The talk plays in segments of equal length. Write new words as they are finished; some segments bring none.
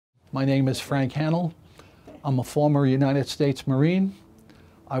My name is Frank Hannell. I'm a former United States Marine.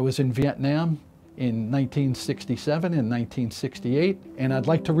 I was in Vietnam in 1967 and 1968, and I'd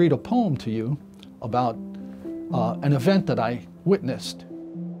like to read a poem to you about an event that I witnessed.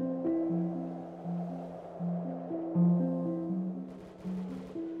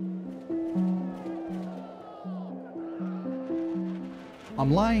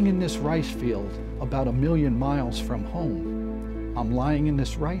 I'm lying in this rice field about 1,000,000 miles from home. I'm lying in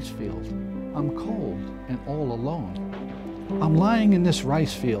this rice field. I'm cold and all alone. I'm lying in this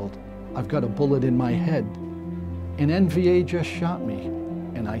rice field. I've got a bullet in my head. An NVA just shot me,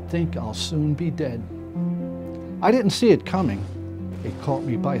 and I think I'll soon be dead. I didn't see it coming. It caught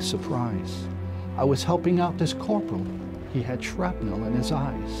me by surprise. I was helping out this corporal. He had shrapnel in his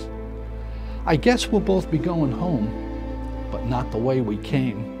eyes. I guess we'll both be going home, but not the way we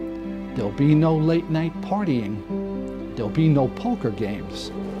came. There'll be no late night partying. There'll be no poker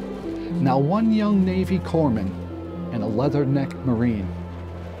games. Now one young Navy corpsman and a leather-necked Marine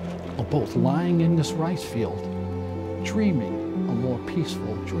are both lying in this rice field, dreaming a more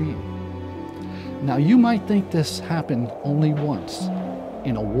peaceful dream. Now you might think this happened only once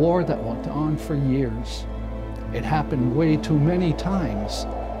in a war that went on for years. It happened way too many times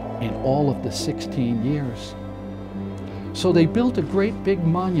in all of the 16 years. So they built a great big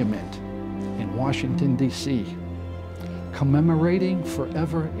monument in Washington, D.C., commemorating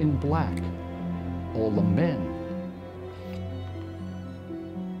forever in black all the men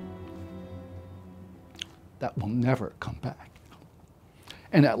that will never come back.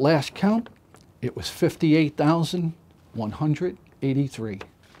 And at last count, it was 58,183.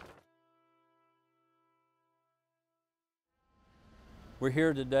 We're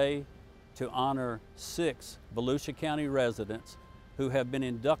here today to honor 6 Volusia County residents who have been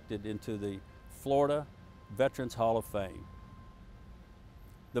inducted into the Florida Veterans Hall of Fame.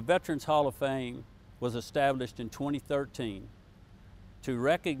 The Veterans Hall of Fame was established in 2013 to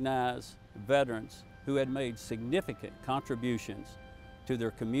recognize veterans who had made significant contributions to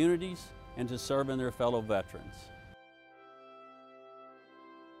their communities and to serving their fellow veterans.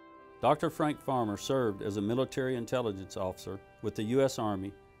 Dr. Frank Farmer served as a military intelligence officer with the U.S.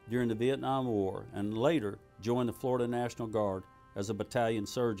 Army during the Vietnam War and later joined the Florida National Guard as a battalion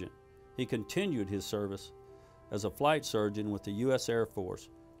surgeon. He continued his service as a flight surgeon with the U.S. Air Force,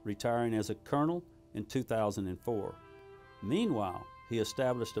 retiring as a colonel in 2004. Meanwhile, he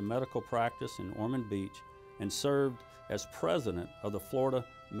established a medical practice in Ormond Beach and served as president of the Florida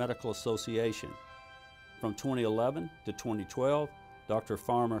Medical Association. From 2011 to 2012, Dr.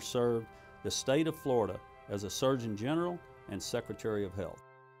 Farmer served the state of Florida as a Surgeon General and Secretary of Health.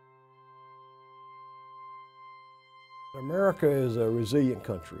 America is a resilient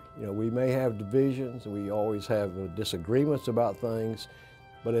country. You know, we may have divisions, we always have disagreements about things,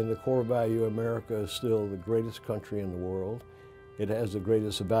 but in the core value, America is still the greatest country in the world. It has the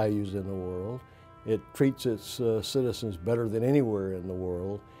greatest values in the world. It treats its citizens better than anywhere in the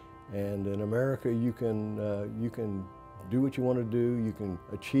world. And in America, you can do what you want to do, you can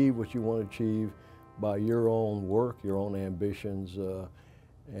achieve what you want to achieve by your own work, your own ambitions,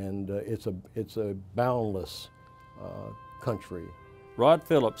 and it's a boundless country. Rod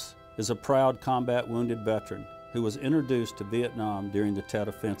Phillips is a proud combat wounded veteran who was introduced to Vietnam during the Tet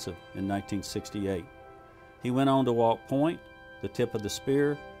Offensive in 1968. He went on to walk point, the tip of the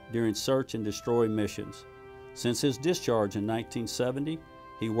spear, during search and destroy missions. Since his discharge in 1970,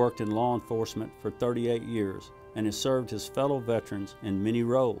 he worked in law enforcement for 38 years and has served his fellow veterans in many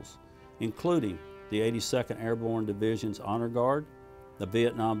roles, including the 82nd Airborne Division's Honor Guard, the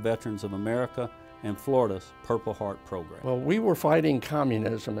Vietnam Veterans of America, and Florida's Purple Heart program. Well, we were fighting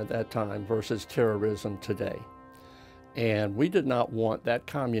communism at that time versus terrorism today. And we did not want that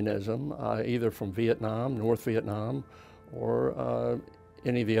communism, either from Vietnam, North Vietnam, or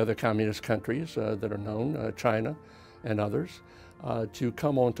any of the other communist countries that are known, China and others, to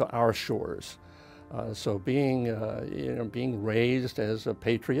come onto our shores. So being raised as a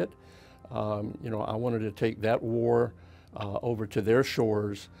patriot, I wanted to take that war over to their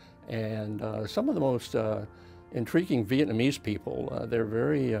shores. And some of the most intriguing Vietnamese people, they're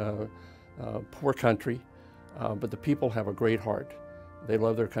very poor country, but the people have a great heart. They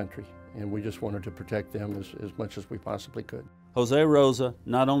love their country, and we just wanted to protect them as much as we possibly could. Jose Rosa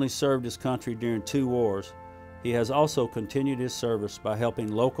not only served his country during 2 wars, he has also continued his service by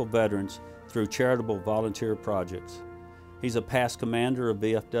helping local veterans through charitable volunteer projects. He's a past commander of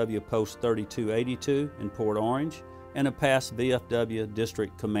VFW Post 3282 in Port Orange and a past VFW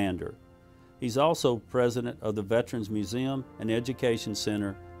District Commander. He's also president of the Veterans Museum and Education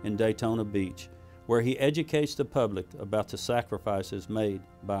Center in Daytona Beach, where he educates the public about the sacrifices made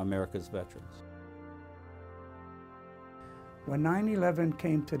by America's veterans. When 9/11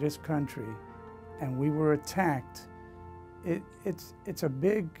 came to this country and we were attacked, it's a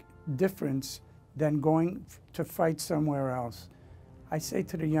big difference than going to fight somewhere else. I say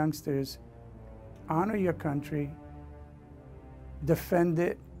to the youngsters, honor your country, defend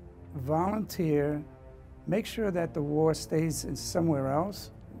it, volunteer, make sure that the war stays somewhere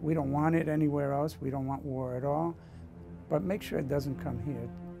else. We don't want it anywhere else. We don't want war at all. But make sure it doesn't come here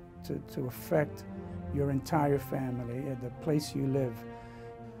to affect your entire family and the place you live.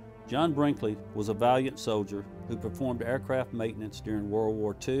 John Brinkley was a valiant soldier who performed aircraft maintenance during World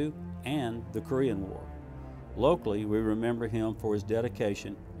War II and the Korean War. Locally, we remember him for his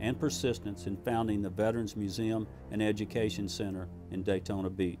dedication and persistence in founding the Veterans Museum and Education Center in Daytona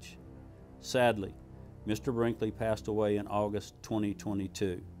Beach. Sadly, Mr. Brinkley passed away in August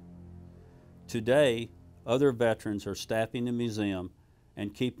 2022. Today, other veterans are staffing the museum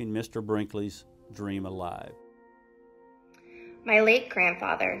and keeping Mr. Brinkley's dream alive. My late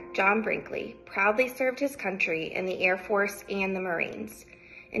grandfather, John Brinkley, proudly served his country in the Air Force and the Marines.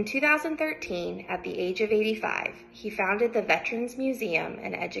 In 2013, at the age of 85, he founded the Veterans Museum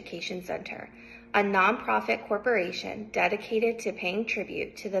and Education Center, a nonprofit corporation dedicated to paying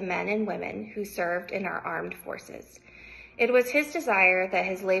tribute to the men and women who served in our armed forces. It was his desire that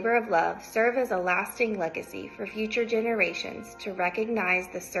his labor of love serve as a lasting legacy for future generations to recognize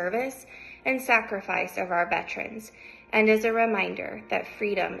the service and sacrifice of our veterans, and as a reminder that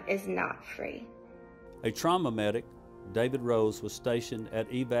freedom is not free. A trauma medic, David Rose, was stationed at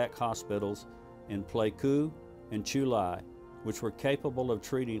evac hospitals in Pleiku and Chulai, which were capable of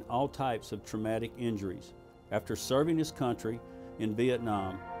treating all types of traumatic injuries. After serving his country in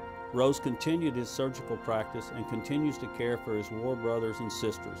Vietnam, Rose continued his surgical practice and continues to care for his war brothers and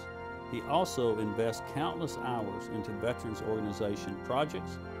sisters. He also invests countless hours into veterans organization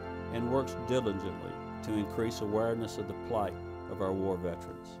projects and works diligently to increase awareness of the plight of our war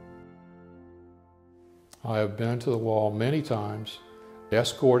veterans. I have been to the wall many times,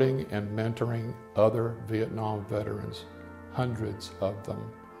 escorting and mentoring other Vietnam veterans, hundreds of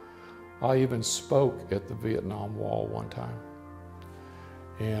them. I even spoke at the Vietnam Wall one time.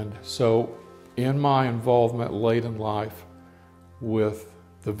 And so in my involvement late in life with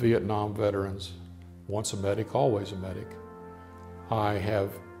the Vietnam veterans, once a medic, always a medic, I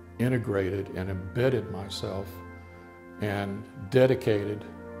have integrated and embedded myself and dedicated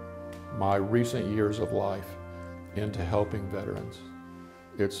my recent years of life into helping veterans.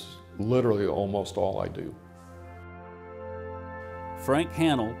 It's literally almost all I do. Frank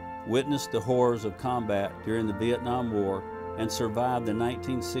Hannell witnessed the horrors of combat during the Vietnam War and survived the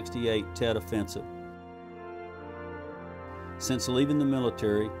 1968 Tet Offensive. Since leaving the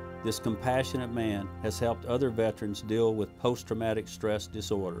military, this compassionate man has helped other veterans deal with post-traumatic stress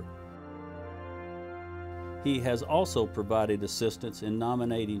disorder. He has also provided assistance in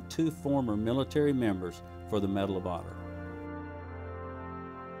nominating 2 former military members for the Medal of Honor.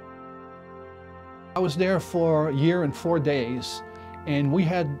 I was there for a year and 4 days, and we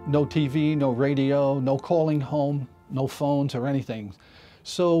had no TV, no radio, no calling home, no phones or anything.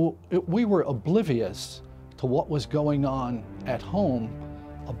 So we were oblivious to what was going on at home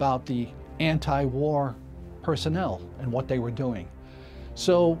about the anti-war personnel and what they were doing.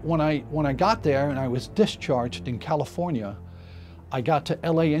 So when I got there and I was discharged in California, I got to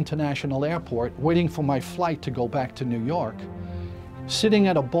LA International Airport waiting for my flight to go back to New York, sitting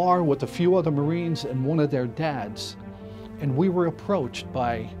at a bar with a few other Marines and one of their dads, and we were approached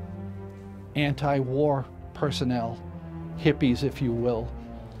by anti-war personnel, hippies if you will,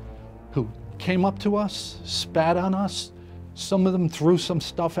 who came up to us, spat on us. Some of them threw some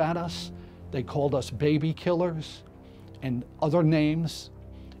stuff at us. They called us baby killers and other names.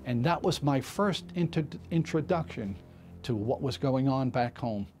 And that was my first introduction to what was going on back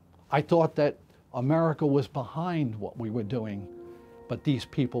home. I thought that America was behind what we were doing, but these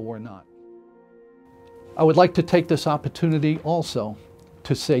people were not. I would like to take this opportunity also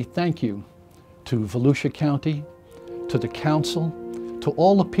to say thank you to Volusia County, to the council, to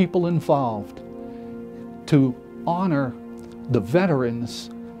all the people involved, to honor the veterans,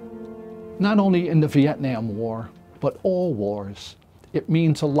 not only in the Vietnam War, but all wars. It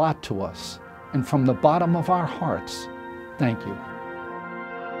means a lot to us. And from the bottom of our hearts, thank you.